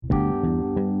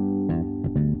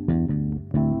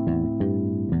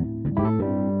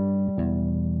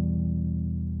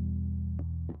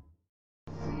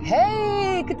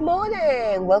good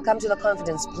morning. Welcome to the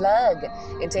Confidence Plug.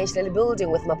 Intentionally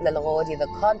building with Mapula, Legodi, the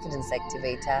Confidence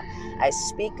Activator. I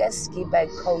speaker, skipper,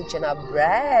 coach, and a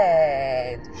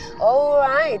brand. All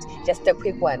right, just a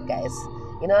quick one, guys.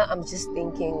 I'm just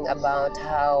thinking about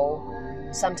how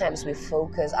sometimes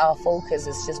our focus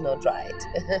is just not right.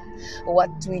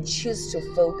 What we choose to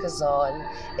focus on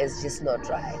is just not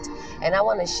right. And I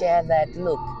want to share that,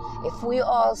 look, if we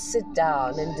all sit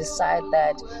down and decide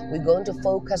that we're going to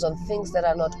focus on things that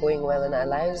are not going well in our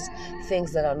lives,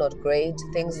 things that are not great,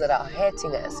 things that are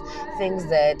hurting us, things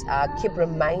that keep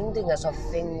reminding us of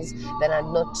things that are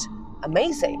not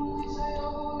amazing,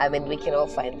 we can all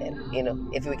find them.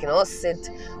 If we can all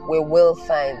sit, we will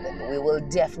find them. We will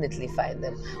definitely find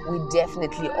them. We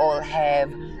definitely all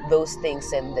have those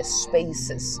things and the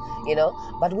spaces,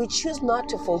 but we choose not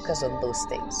to focus on those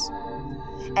things.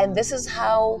 And this is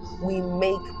how we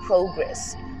make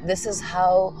progress. This is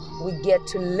how we get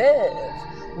to live.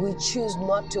 We choose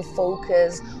not to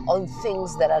focus on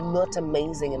things that are not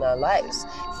amazing in our lives,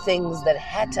 things that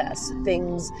hurt us,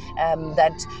 things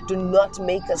that do not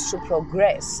make us to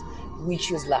progress. We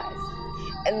choose life.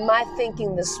 And my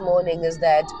thinking this morning is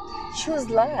that choose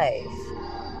life.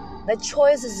 The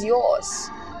choice is yours.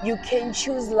 You can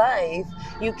choose life.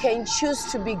 You can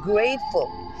choose to be grateful.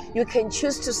 You can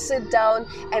choose to sit down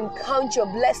and count your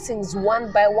blessings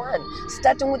one by one,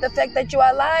 starting with the fact that you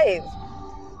are alive.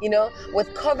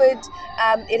 With COVID,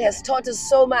 it has taught us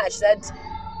so much that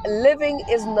living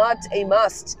is not a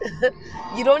must.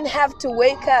 You don't have to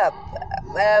wake up.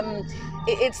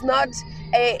 It's not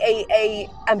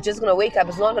I'm just going to wake up.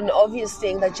 It's not an obvious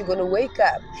thing that you're going to wake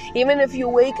up. Even if you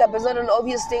wake up, it's not an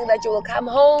obvious thing that you will come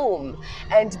home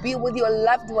and be with your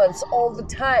loved ones all the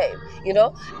time,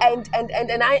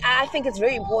 And I think it's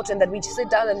very important that we sit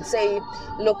down and say,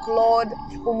 look, Lord,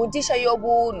 umudisha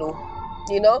yobulu,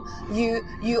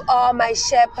 you are my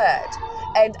shepherd,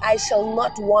 and I shall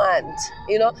not want,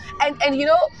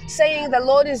 and saying the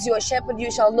Lord is your shepherd,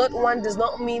 you shall not want, does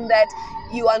not mean that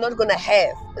you are not going to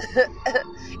have.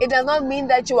 It does not mean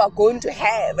that you are going to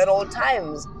have at all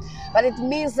times, but it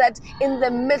means that in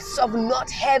the midst of not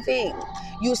having,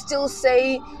 you still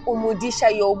say,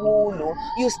 umudisha yobulu.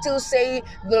 You still say,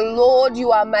 the Lord,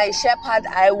 you are my shepherd,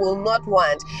 I will not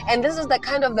want. And this is the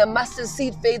kind of the mustard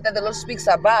seed faith that the Lord speaks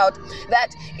about,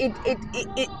 that it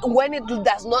when it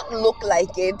does not look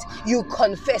like it, you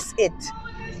confess it.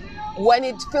 When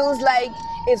it feels like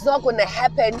it's not going to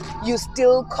happen, you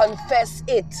still confess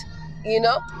it,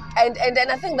 And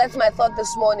I think that's my thought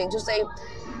this morning, to say,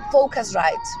 focus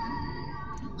right.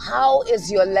 How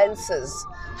is your lenses?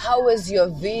 How is your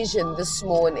vision this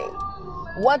morning?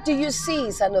 What do you see,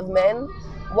 Son of Man?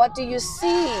 What do you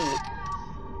see?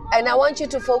 And I want you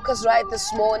to focus right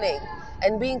this morning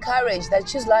and be encouraged that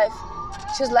choose life.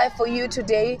 Choose life for you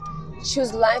today.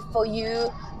 Choose life for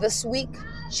you this week.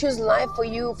 Choose life for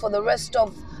you for the rest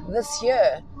of this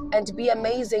year, and be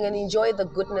amazing and enjoy the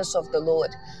goodness of the Lord.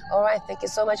 All right. Thank you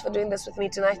so much for doing this with me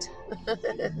tonight.